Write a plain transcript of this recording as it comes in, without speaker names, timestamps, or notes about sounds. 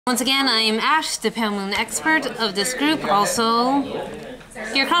Once again, I am Ash, the Pale Moon expert of this group, also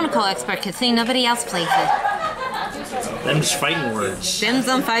your Chronicle expert, because see, nobody else plays it. Them's fighting words. Them's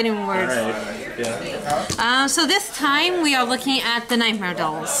on fighting words. Alright, yeah. So this time we are looking at the Nightmare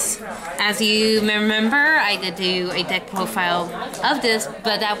Dolls. As you may remember, I did do a deck profile of this,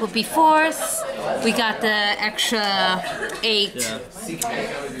 but that would be force. We got the extra 8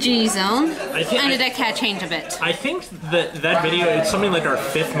 G-Zone, and the deck had changed a bit. I think that video, it's something like our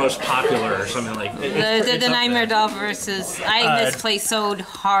 5th most popular or something like that. The Nightmare Doll versus... I misplayed so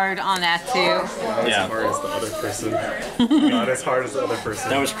hard on that too. Not as hard as the other person. Not as hard as the other person.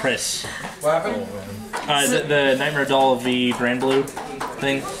 That was Chris. What happened? The Nightmare Doll of the Grand Blue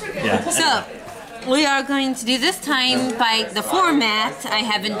thing. Yeah. So, we are going to do this time by the format I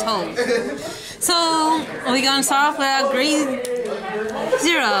have been told. So, we're going to start off with grade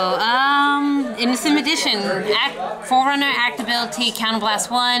 0. Innocent Edition. Forerunner, Act Ability, Counterblast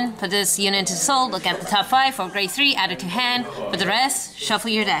 1. Put this unit into soul. Look at the top 5 for grade 3. Add it to hand. For the rest,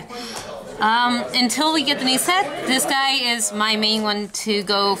 shuffle your deck. Until we get the new set, this guy is my main one to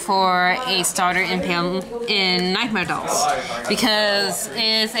go for a starter in Nightmare Dolls, because it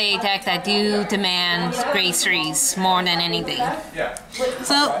is a deck that do demand grade 3s more than anything.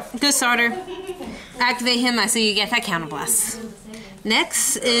 So, good starter. Activate him, I see you get that Counterblast.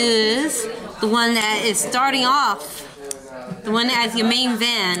 Next is the one that is starting off, the one as your main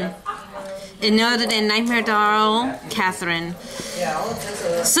van. And noted in Nightmare Doll, Catherine.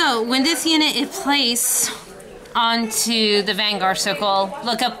 So, when this unit is placed onto the Vanguard circle,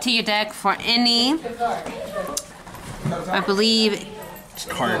 look up to your deck for any, I believe, it's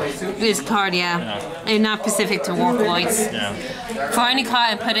card, yeah. And not specific to Warcloids. Yeah. For any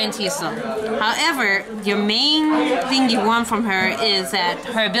card and put it into your soul. However, your main thing you want from her is that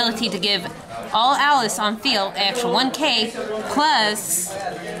her ability to give all allies on field extra 1k plus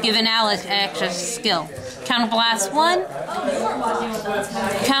give an ally extra skill. Counterblast 1.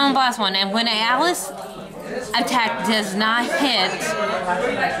 Counterblast 1. And when an Alice attack does not hit,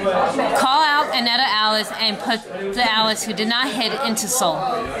 call out another Alice and put the Alice who did not hit into soul.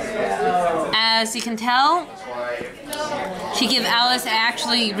 As you can tell, she gives Alice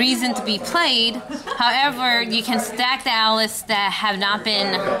actually reason to be played. However, you can stack the Alice that have not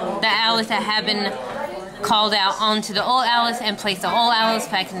been, the Alice that have been called out onto the old Alice and place the old Alice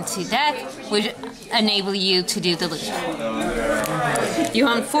back into deck, which enable you to do the loop. You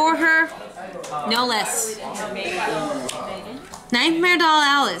hunt for her, no less. Nightmare Doll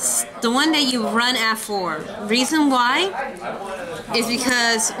Alice, the one that you run at 4. Reason why is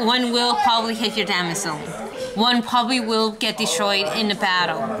because one will probably hit your damage zone. One probably will get destroyed in the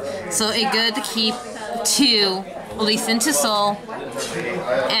battle. So it's good to keep 2 at least into soul,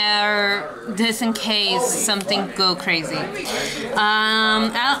 just in case something go crazy.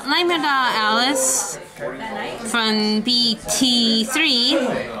 Nightmare Doll Alice from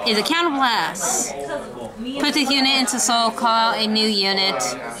BT3 is a Counterblast. Put the unit into soul, call out a new unit,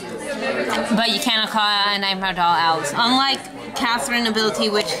 but you cannot call out a Nightmare Doll Alice. Unlike Catherine ability,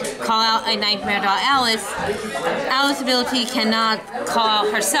 which call out a Nightmare Doll Alice, Alice ability cannot call out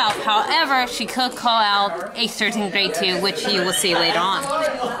herself. However, she could call out a certain grade 2, which you will see later on.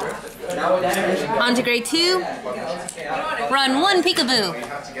 On to grade 2. Run 1 Peekaboo.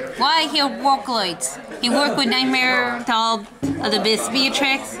 Why? He Vocaloids. He worked with Nightmare Doll of the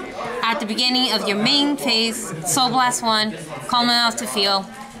Beatrix at the beginning of your main phase. Soul Blast 1. Calm enough to feel.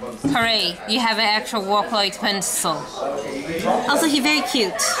 Hooray, you have an actual Vocaloid pen soul. Also, he's very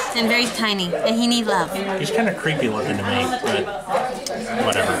cute and very tiny, and he needs love. He's kind of creepy looking to me, but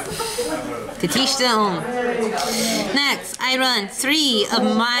whatever. To teach their own. Next, I run 3 of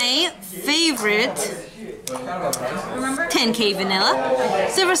my favorite 10k vanilla.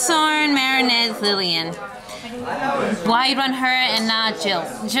 Silver Thorn, Marinette, Lillian. Why run her and not Jill?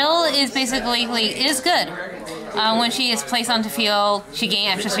 Jill is basically is good. When she is placed onto field, she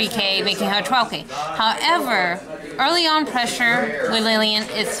gains extra 3k, making her 12k. However, early on pressure with Lillian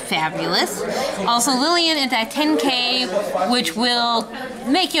is fabulous. Also, Lillian is at 10k, which will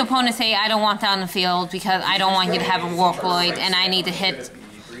make your opponent say, I don't want that on the field because I don't want you to have a Warcloid and I need to hit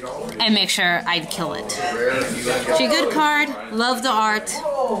and make sure I kill it. She's a good card, love the art.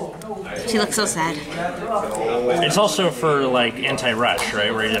 She looks so sad. It's also for like anti-rush,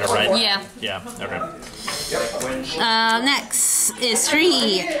 right? Where you did it right? Yeah. Yeah, okay. Next is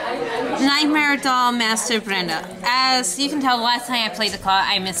 3 Nightmare Doll Master Brenda. As you can tell, the last time I played the card,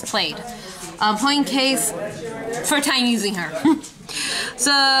 I misplayed. Point case, first time using her.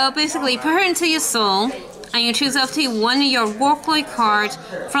 So basically, put her into your soul, and you choose up to one of your Warcloid cards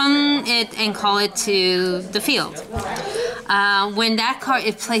from it and call it to the field. When that card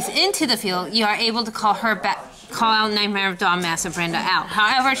is placed into the field, you are able to call out Nightmare Doll Master Brenda out.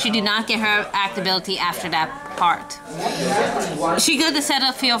 However, she did not get her act ability after that part. She got the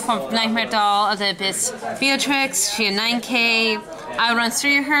setup field for Nightmare Doll of the Abyss Beatrix. She had 9k. I run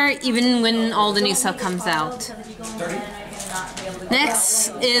through her even when all the new stuff comes out. Next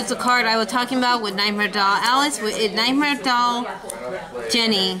is the card I was talking about with Nightmare Doll Alice with Nightmare Doll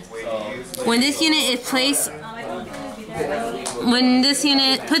Jenny. When this unit is placed,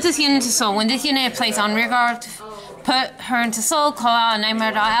 put this unit into soul. When this unit is placed on rear guard, put her into soul, call out a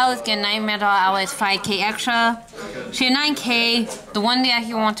Nightmare Doll Alice, get Nightmare Doll Alice 5k extra. She had 9k, the one that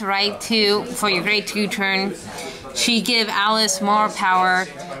you want to write to for your grade 2 turn. She give Alice more power,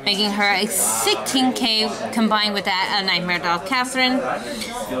 making her a 16k combined with that a Nightmare Doll Catherine.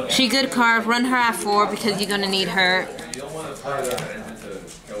 She good card, run her at 4 because you're gonna need her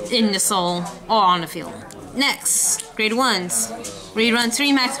in the soul or on the field. Next, grade 1s. Rerun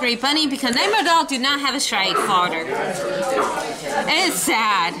 3 Max Grade Bunny because Nightmare Doll do not have a strike fodder. And it's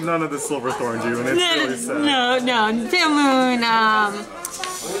sad. None of the Silverthorn do, and it's really sad. No. Pale Moon,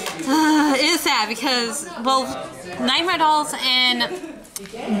 it's sad because both Nightmare Dolls and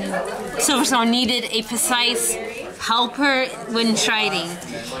Silverthorn needed a precise helper when striding.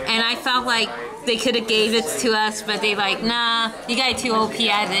 And I felt like they could have gave it to us, but they like, nah, you got too OP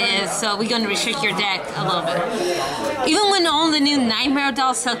as it is, so we're going to restrict your deck a little bit. Even when all the new Nightmare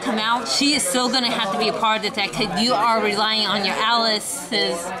Doll stuff come out, she is still going to have to be a part of the deck because you are relying on your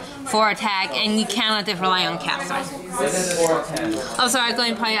Alice's for attack, and you cannot just rely on Catherine. Also, I'm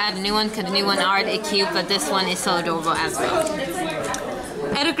going to probably add a new one because the new one art is cute, but this one is so adorable as well.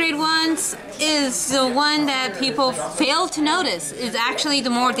 Other grade 1s is the one that people fail to notice is actually the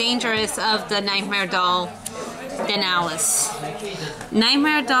more dangerous of the Nightmare Doll than Alice.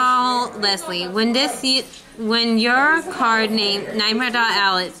 Nightmare Doll Leslie. When your card named Nightmare Doll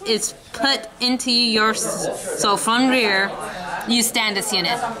Alice is put into your soul from rear, you stand this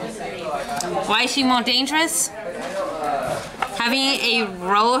unit. Why is she more dangerous? Having a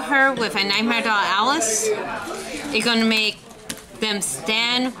roll her with a Nightmare Doll Alice is going to make them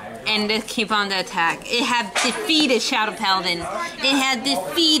stand and just keep on the attack. It had defeated Shadow Paladin. It had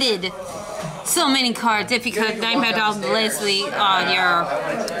defeated so many cards just because Nightmare Doll Leslie are your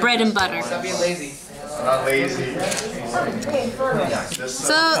bread and butter. Not lazy.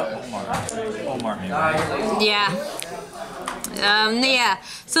 So, yeah.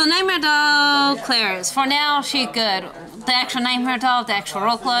 So Nightmare Doll Claris. For now, she's good. The actual Nightmare Doll, the actual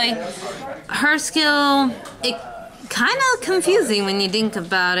roleplay, her skill, it kind of confusing when you think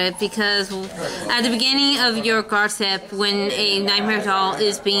about it because at the beginning of your guard step, when a Nightmare Doll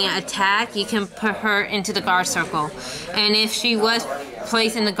is being attacked, you can put her into the guard circle. And if she was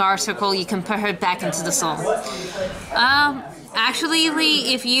placed in the guard circle, you can put her back into the soul. Actually,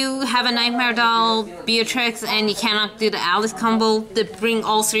 if you have a Nightmare Doll Beatrix and you cannot do the Alice combo, to bring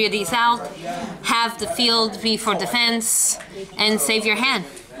all 3 of these out, have the field be for defense, and save your hand.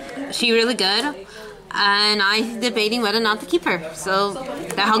 She's really good. And I'm debating whether or not to keep her. So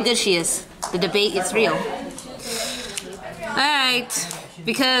that's how good she is. The debate is real. Alright,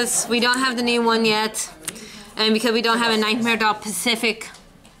 because we don't have the new one yet, and because we don't have a Nightmare Doll Pacific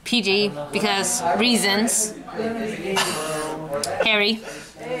PG, because reasons. Harry.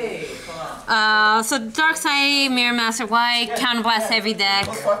 So Dark Side, Mirror Master White, Counterblast every deck.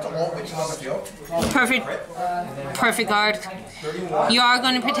 Perfect guard. You are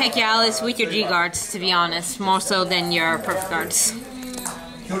going to protect your Alice with your G guards, to be honest, more so than your perfect guards.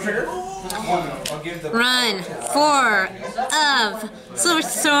 Run 4 of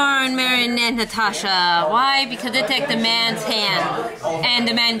Silverthorn, Marin, and Natasha. Why? Because it takes the man's hand and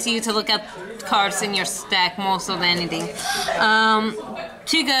demands you to look up cards in your stack more so than anything.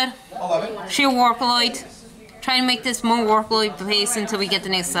 She good. She a Warploid. Try to make this more Warploid based until we get the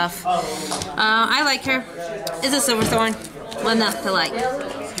new stuff. I like her. It's a Silverthorn. Well, enough to like.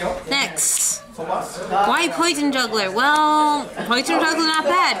 Next. Why Poison Juggler? Well, Poison Juggler not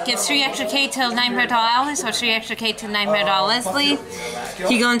bad. Gives 3 extra K to Nightmare Doll Alice or 3 extra K to Nightmare Doll Leslie.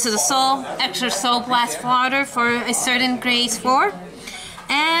 You go into the Soul. Extra Soul Blast Fodder for a certain grade 4.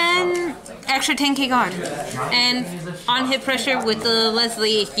 And extra 10k guard. And on hit pressure with the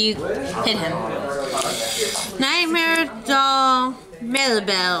Leslie if you hit him. Nightmare Doll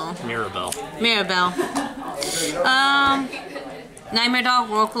Mirabelle. Nightmare Doll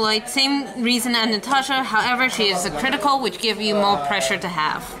Vocaloid, same reason as Natasha, however she is a critical which gives you more pressure to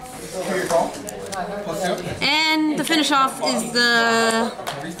have. And the finish off is the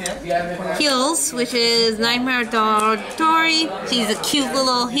heals, which is Nightmare Doll Dory. She's a cute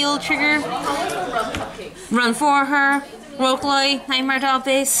little heal trigger. Run for her. Roguelite Nightmare Doll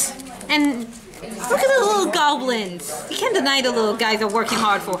base. And look at the little goblins. You can't deny the little guys are working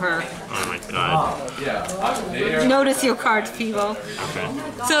hard for her. Oh my god. Notice your cards, people. Okay.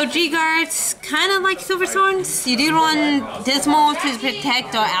 So G-Guards, kind of like Silver Swords. You do run Dismal to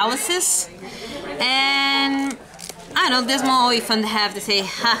protect our Alice's. And I don't know, Dismal always fun to have to say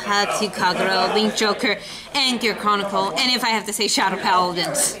haha to Kagero, Link Joker, and Gear Chronicle. And if I have to say Shadow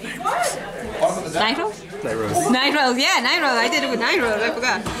Paladins. Night Rose? Night Rose. Night Rose, yeah, Night Rose. I did it with Night Rose, I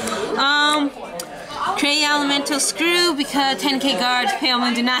forgot. Trey Elemental Screw because 10k guard.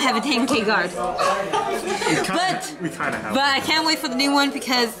 Paleman do not have a 10k guard. We kind of have. But I can't wait for the new one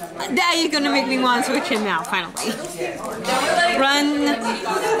because that is gonna make me want to switch him out finally. Run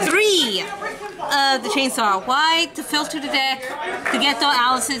 3 of the Chainsaw. Why? To filter the deck, to get those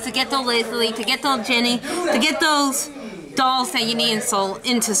Alice's, to get those Leslie, to get those Jenny, to get those dolls that you need in Soul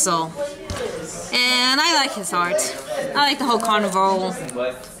into Soul. And I like his art. I like the whole carnival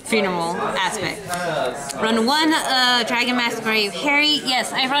funeral aspect. Run 1 Dragon Mask Grave Harry.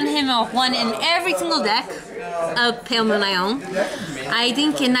 Yes, I run him 1 in every single deck of Pale Moon I own. I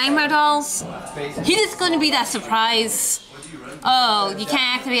think in Nightmare Dolls, he is going to be that surprise. Oh, you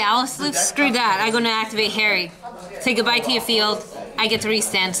can't activate Alice Loop? Screw that. I'm going to activate Harry. Say goodbye to your field. I get to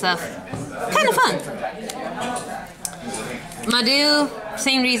restand stuff. Kind of fun. Madhu,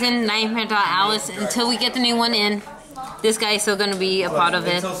 same reason, Nightmare Doll Alice, until we get the new one in. This guy is still going to be a part of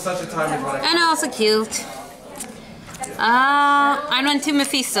it. And also cute. I run 2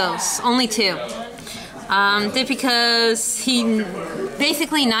 Mephistos, only 2. Just because he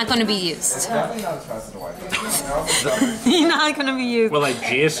basically not going to be used. He's not going to be used. Well, like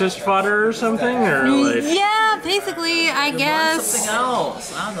G-assist fodder or something, or like yeah, basically, I guess. Something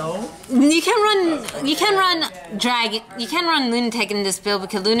else. I don't know. You can run Dragon. You can run Lunatic in this build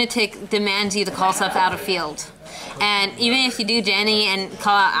because Lunatic demands you to call stuff out of field. And even if you do Jenny and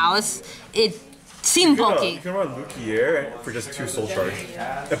call out Alice, it seems bulky. You can run Lukier for just 2 soul charge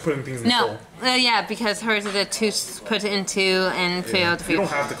and putting things in soul. Yeah, because hers is a 2 put into and fail to You don't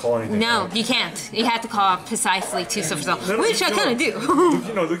have to call anything. No, you can't. You have to call precisely 2 Silver Soul, which I kind of do.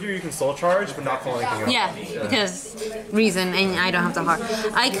 Lukier you can soul charge, but not call anything out. Yeah, because reason, and I don't have to hard.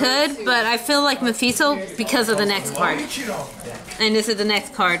 I could, but I feel like Mephisto because of the next card. And this is the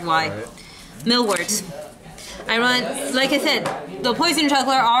next card, why. Right. Millward. I run, like I said, the Poison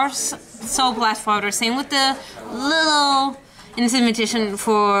Juggler are Soul Blast fodder. Same with the little Innocent Magician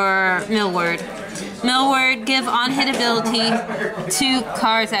for Millward. Millward give on-hit ability 2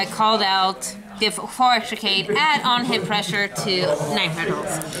 cards that called out, give 4 extra K, add on-hit pressure to Nightmare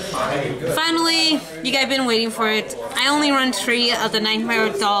Dolls. Finally, you guys have been waiting for it. I only run 3 of the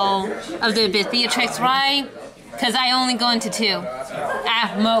Nightmare Doll of the Beatrix Rye. Because I only go into 2,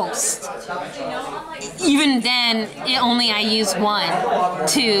 at most. Even then, I use 1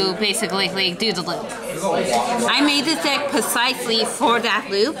 to basically do the loop. I made this deck precisely for that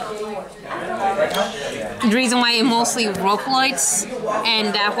loop. The reason why it mostly Roguelites,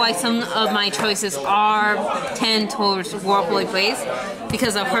 and that's why some of my choices tend towards Roguelite based,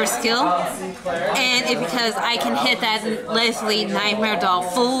 because of her skill, and it's because I can hit that Leslie Nightmare Doll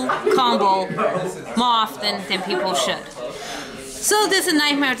full combo more often than people should. So this is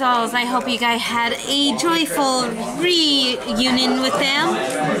Nightmare Dolls. I hope you guys had a joyful reunion with them.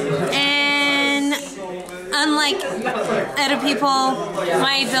 And unlike other people,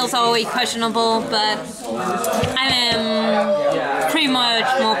 my builds are always questionable, but I am pretty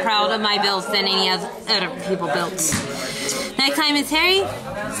much more proud of my builds than any other people builds. Next time it's Harry,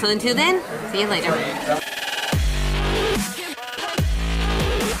 so until then, see you later.